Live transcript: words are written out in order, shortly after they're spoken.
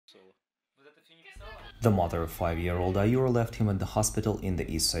The mother of 5-year-old Igor left him at the hospital in the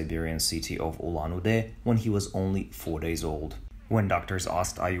East Siberian city of Ulan-Ude when he was only 4 days old. When doctors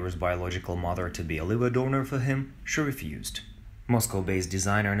asked Igor's biological mother to be a liver donor for him, she refused. Moscow-based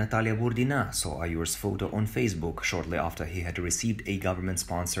designer Natalia Burdina saw Igor's photo on Facebook shortly after he had received a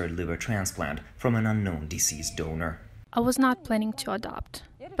government-sponsored liver transplant from an unknown deceased donor. I was not planning to adopt,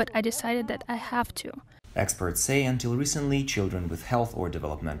 but I decided that I have to. Experts say until recently, children with health or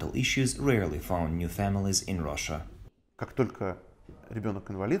developmental issues rarely found new families in Russia.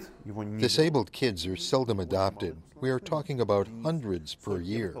 Disabled kids are seldom adopted. We are talking about hundreds per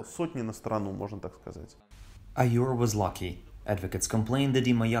year. Igor was lucky. Advocates complain the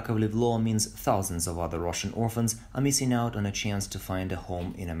Dima Yakovlev Law means thousands of other Russian orphans are missing out on a chance to find a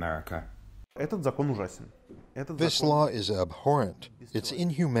home in America. This law is abhorrent. It's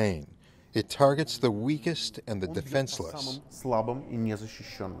inhumane. It targets the weakest and the defenseless.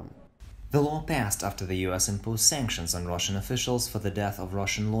 The law passed after the US imposed sanctions on Russian officials for the death of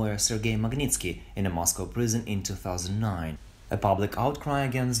Russian lawyer Sergei Magnitsky in a Moscow prison in 2009. A public outcry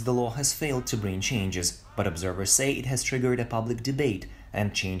against the law has failed to bring changes, but observers say it has triggered a public debate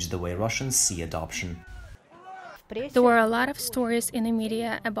and changed the way Russians see adoption. There were a lot of stories in the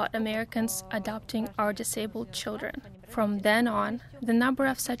media about Americans adopting our disabled children. From then on, the number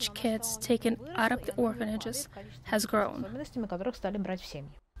of such kids taken out of the orphanages has grown.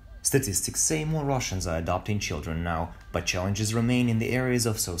 Statistics say more Russians are adopting children now, but challenges remain in the areas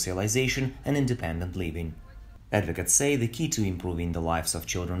of socialization and independent living. Advocates say the key to improving the lives of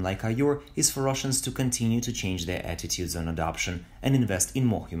children like Igor is for Russians to continue to change their attitudes on adoption and invest in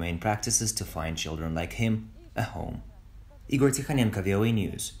more humane practices to find children like him a home. Igor Tsikhanenka, VOA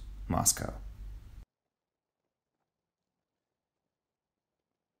News, Moscow.